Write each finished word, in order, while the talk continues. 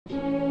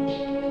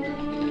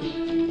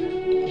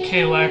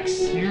Okay,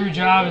 Lex, your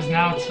job is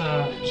now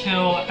to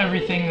kill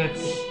everything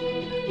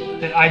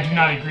that I do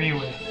not agree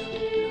with,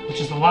 which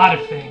is a lot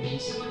of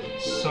things.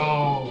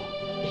 So,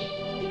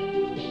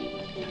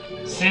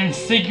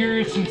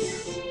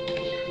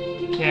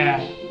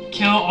 yeah,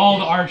 kill all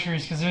the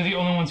archers because they're the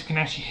only ones who can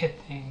actually hit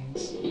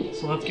things.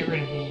 So let's get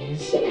rid of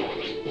these.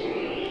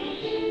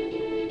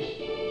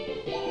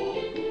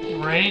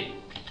 Right?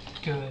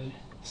 Good.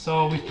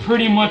 So we've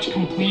pretty much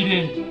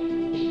completed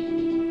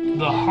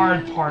the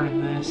hard part of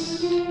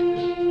this.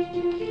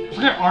 I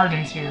forget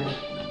Arden's here.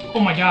 Oh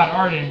my god,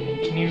 Arden,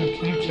 can you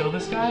kill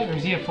this guy? Or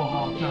is he at full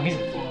health? No, he's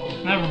at full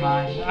health. Never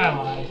mind, I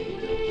lied.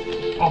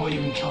 Oh, but you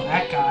can kill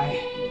that guy.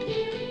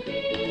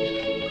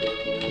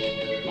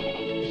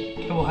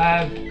 We'll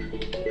have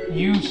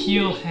you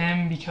heal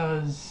him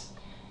because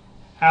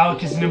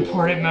Alec is an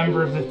important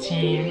member of the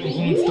team and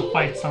he needs to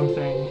fight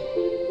something.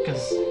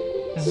 Because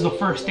this is the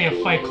first day of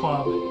Fight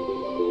Club.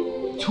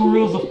 2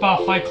 rules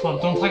about Fight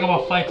Club. Don't talk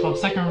about Fight Club.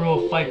 Second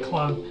rule of Fight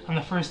Club. On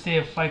the first day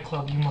of Fight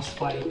Club, you must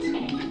fight.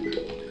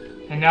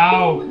 And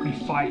now, we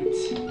fight.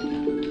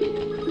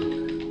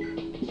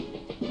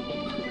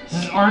 This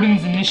is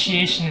Arden's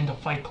initiation into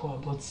Fight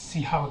Club. Let's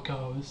see how it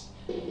goes.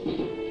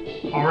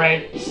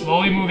 Alright,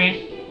 slowly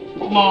moving.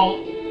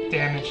 Lol.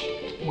 Damage.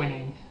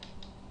 Winning.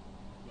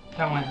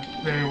 That went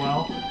very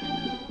well.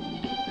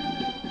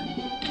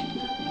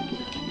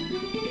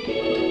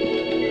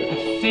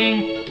 I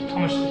think... How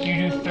much did you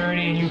do?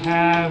 30, and you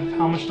have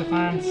how much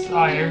defense?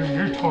 Oh,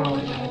 you're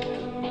totally dead.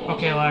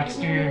 Okay, Lex,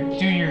 do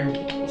your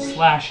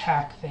slash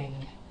hack thing,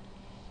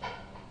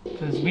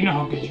 because we know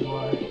how good you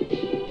are.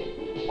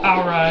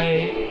 All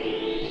right.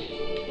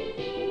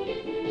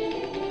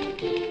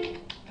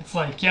 It's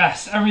like,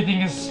 yes,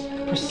 everything is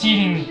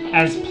proceeding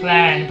as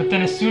planned, but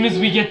then as soon as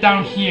we get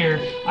down here,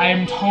 I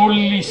am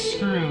totally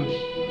screwed.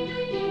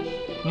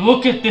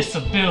 Look at this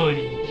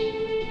ability.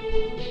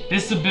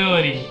 This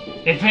ability,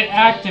 if it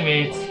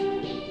activates,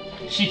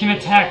 she can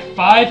attack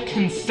 5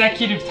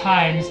 consecutive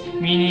times,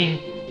 meaning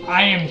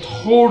I am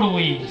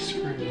totally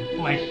screwed.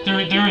 Like,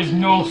 there is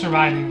no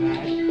surviving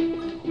that.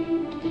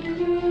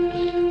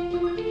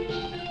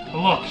 But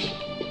look.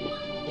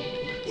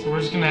 So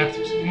we're just gonna have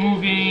to keep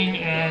moving,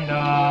 and,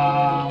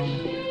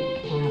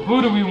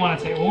 who do we want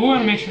to take? Well, we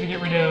want to make sure to get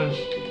rid of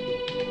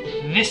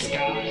this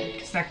guy,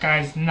 because that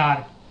guy's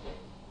not...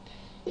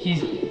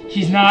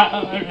 He's not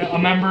a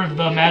member of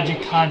the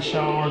Magic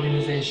Concha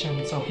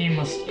organization, so he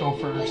must go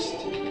first.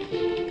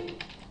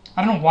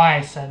 I don't know why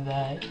I said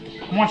that.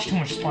 I watched too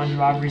much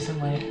SpongeBob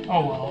recently.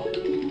 Oh well.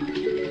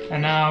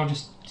 And now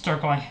just start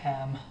going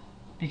ham.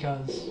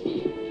 Because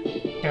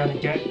gotta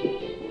get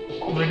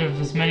rid of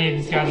as many of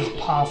these guys as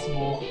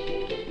possible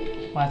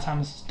by the time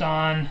this is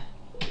done.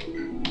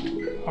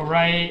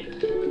 Alright.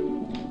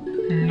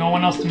 No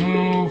one else to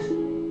move.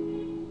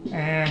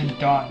 And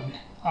done.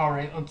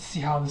 Alright, let's see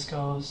how this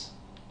goes.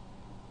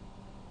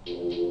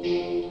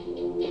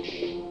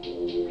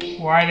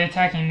 Why are they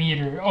attacking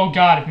Meter? Oh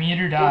god, if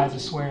Meter dies, I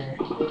swear.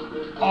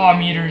 Oh,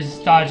 Meter's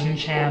dodging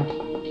champ.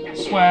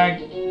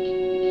 Swag.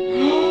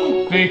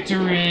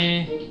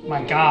 Victory.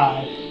 My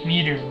god.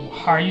 Meter,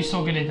 how are you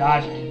so good at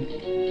dodging?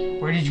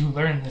 Where did you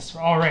learn this?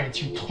 Alright,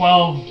 it's your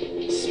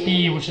 12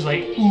 speed, which is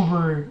like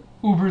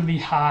uberly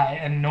high,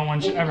 and no one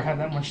should ever have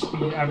that much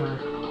speed ever.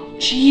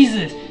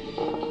 Jesus!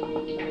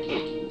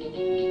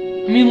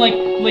 I mean, like,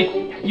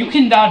 you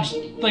can dodge,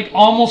 like,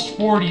 almost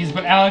 40s,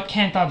 but Alec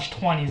can't dodge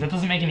 20s. That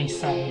doesn't make any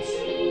sense.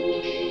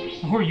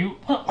 Who are you?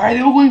 Are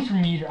they all going for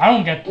Meter? I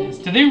don't get this.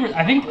 Do they?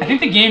 I think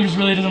the game just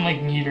really doesn't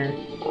like Meter.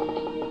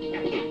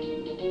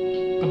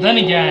 But then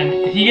again,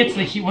 if he gets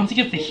once he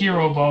gets the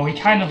hero bow, he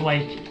kind of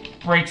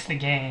like breaks the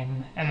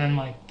game, and then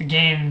like the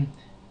game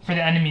for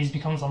the enemies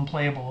becomes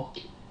unplayable.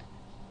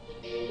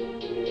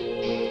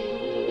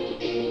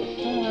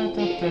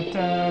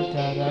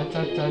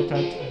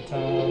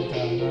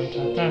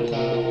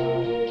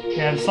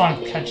 Yeah, the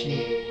song's catchy.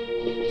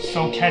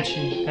 So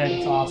catchy that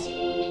it's awesome.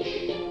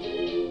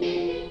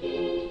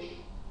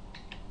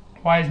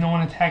 Why is no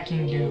one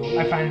attacking you?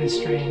 I find this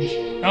strange.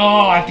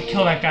 Oh, I have to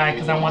kill that guy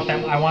because I want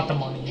the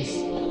monies.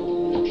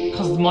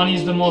 Because the money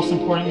is the most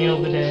important meal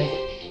of the day.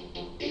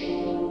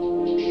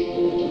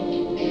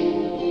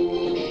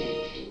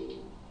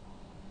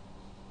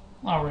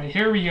 Alright,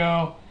 here we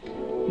go.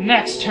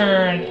 Next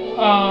turn.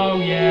 Oh,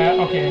 yeah.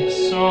 Okay,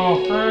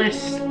 so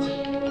first,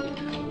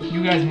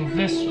 you guys move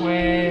this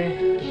way.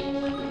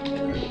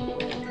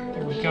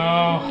 There we go.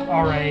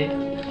 Alright.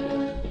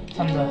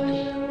 Time to...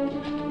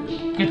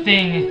 Good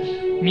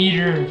thing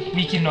Meter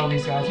weakened all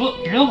these guys.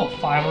 Look, you're level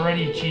 5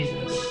 already?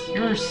 Jesus.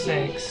 You're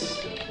 6.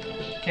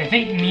 Okay, I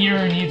think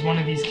Meter needs one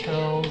of these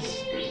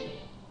kills.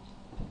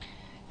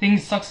 Thing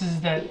sucks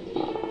is that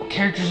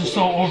characters are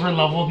so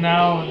over-leveled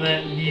now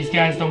that these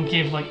guys don't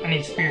give, like, any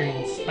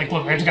experience. Like,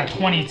 look, I just got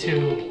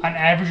 22. On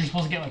average, you're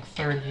supposed to get, like,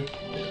 30.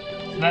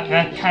 So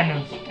that kind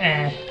of,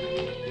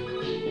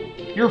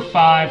 You're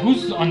 5.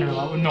 Who's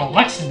under-leveled? No,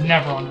 Lex is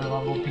never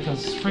under-leveled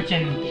because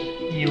freaking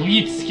the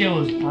elite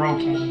skill is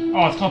broken.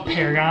 Oh, it's called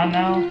Paragon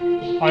now?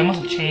 Oh, I must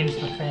have changed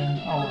the thing.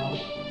 Oh, well.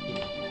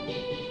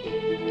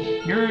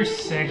 You're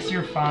 6,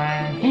 you're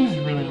fine. Who's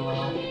really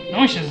low? No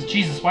one says,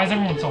 Jesus, why is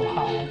everyone so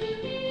high?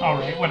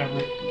 Alright, whatever.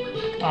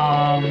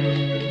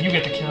 You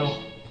get the kill.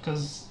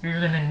 Because you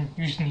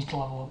just need to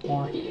level up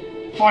more.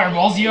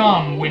 Fireballs,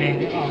 yum!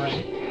 Winning.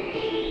 Alright.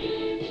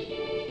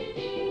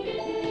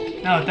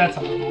 Now that that's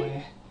out of the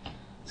way.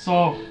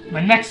 So,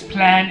 my next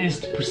plan is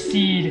to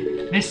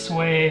proceed this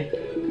way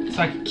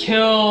so I can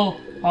kill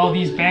all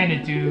these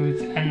bandit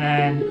dudes and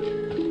then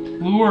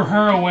lure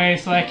her away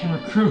so I can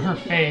recruit her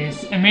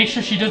face and make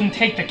sure she doesn't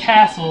take the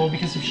castle,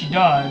 because if she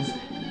does,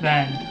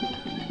 then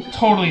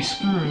totally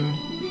screwed.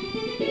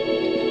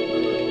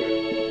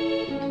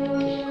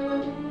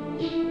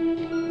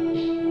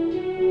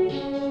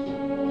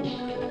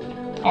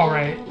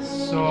 Alright,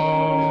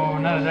 so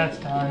now that that's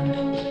done,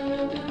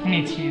 who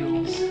needs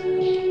heals?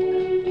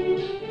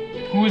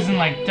 Who is in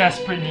like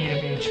desperate need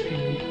of HP?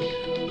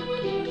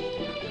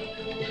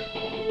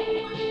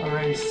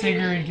 Alright,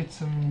 Sigurd, get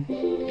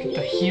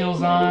the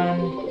heals on.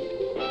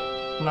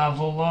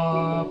 Level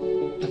up.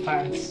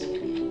 Defense.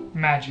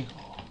 Magical.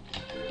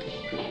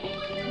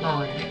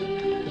 Alright.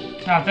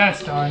 Now that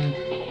that's done,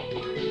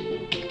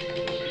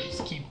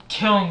 just keep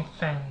killing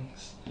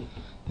things.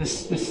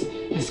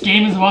 This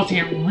game is about to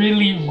get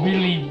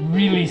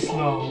really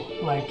slow.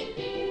 Like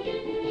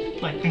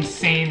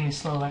insanely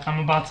slow. Like I'm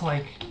about to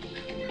like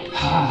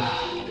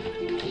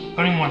I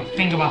don't even want to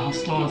think about how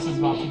slow this is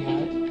about to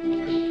get.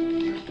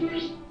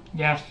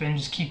 Yeah, Finn,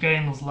 just keep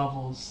getting those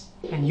levels.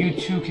 And you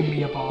too can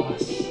be a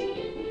boss.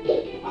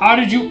 How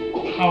did you...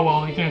 Oh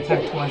well, you can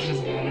attack twice,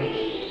 doesn't matter.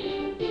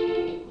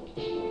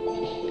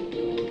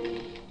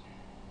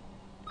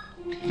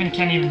 Finn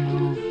can't even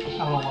move.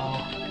 LOL.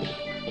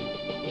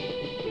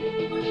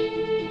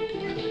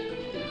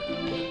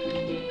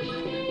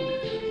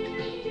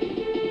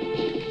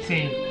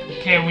 See.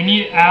 Okay, we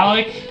need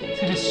Alec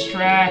to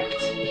distract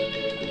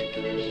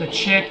the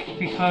chick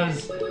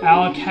because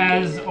Alec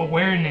has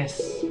awareness,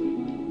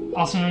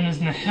 also known as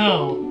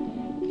Nihil,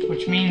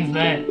 which means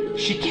that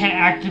she can't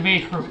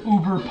activate her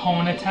uber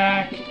pwn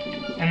attack,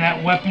 and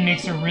that weapon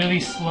makes her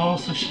really slow,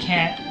 so she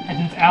can't, and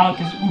since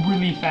Alec is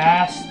uberly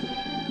fast,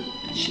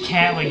 she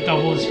can't like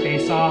double his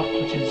face off,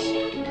 which is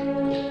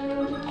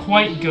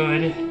quite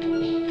good.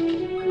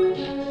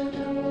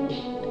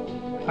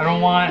 I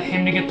don't want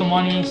him to get the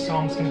money, so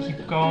I'm just gonna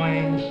keep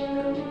going.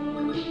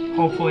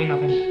 Hopefully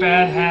nothing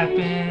bad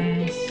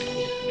happens.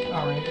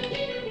 Alright.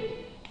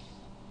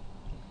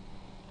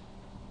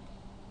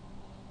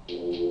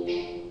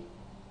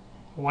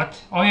 What?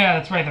 Oh yeah,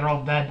 that's right, they're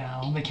all dead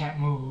now. They can't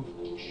move.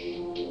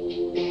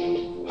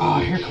 Oh,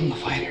 here come the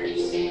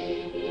fighters.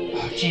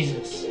 Oh,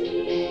 Jesus.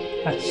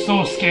 That's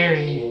so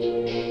scary.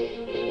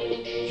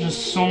 There's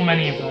just so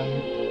many of them.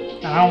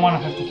 And I don't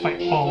want to have to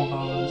fight all of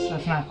those.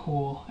 That's not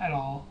cool at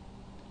all.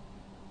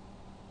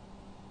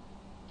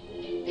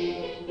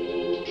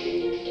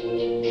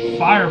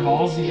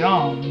 Fireballs,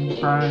 yum.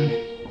 Burn.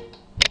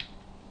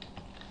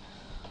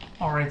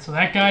 Alright, so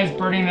that guy's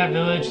burning that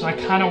village, so I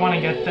kind of want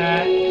to get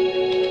that.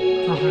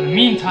 But for the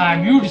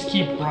meantime, you just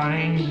keep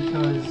running,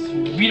 because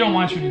we don't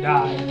want you to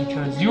die,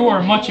 because you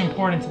are much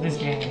important to this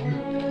game.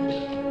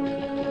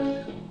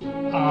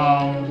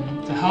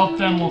 To help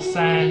them, we'll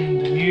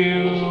send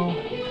you.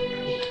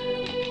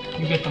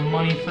 You get the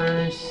money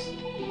first.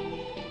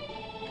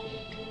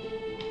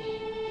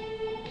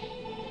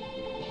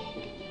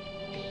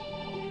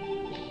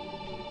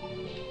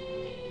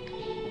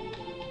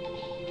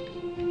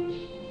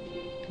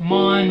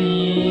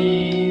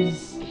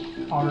 Monies.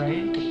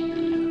 Alright.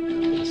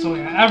 So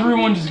yeah,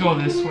 everyone just go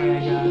this way, I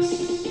guess.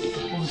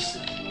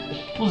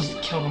 We'll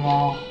just kill them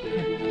all.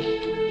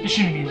 It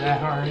shouldn't be that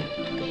hard.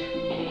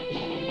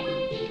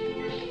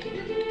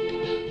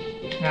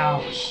 Now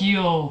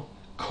heal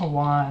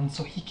Kawan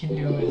so he can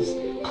do his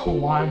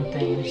Kawan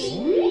things.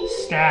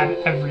 Stab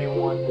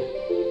everyone.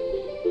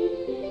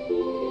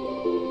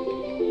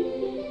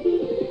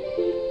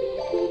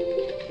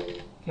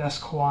 Yes,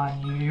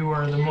 Kawan, you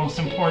are the most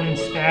important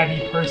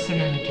stabby person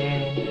in the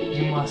game.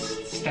 You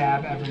must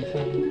stab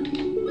everything.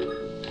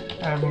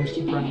 Everyone just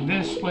keep running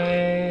this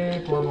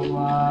way, blah blah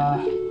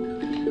blah.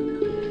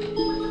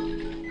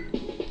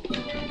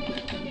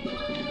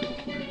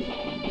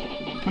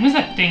 When does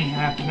that thing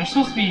happen? There's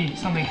supposed to be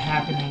something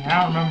happening.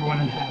 I don't remember when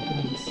it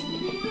happens.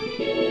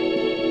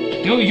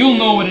 You'll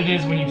know what it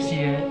is when you see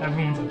it.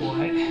 Everyone's like,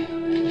 what?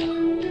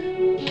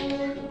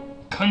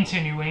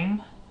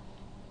 Continuing.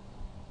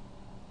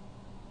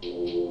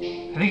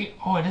 I think,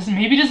 oh, it doesn't,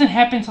 maybe it doesn't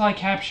happen until I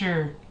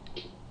capture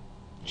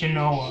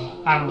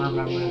GENOA. I don't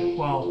remember.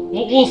 Well,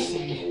 we'll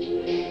see.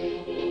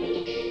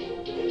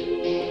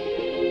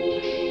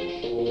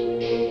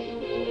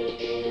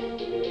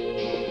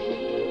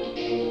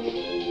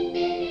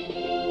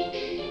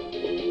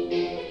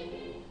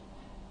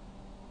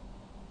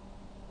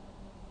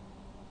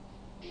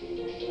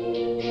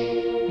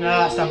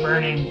 Nah, stop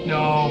burning.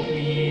 No,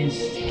 please,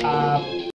 stop.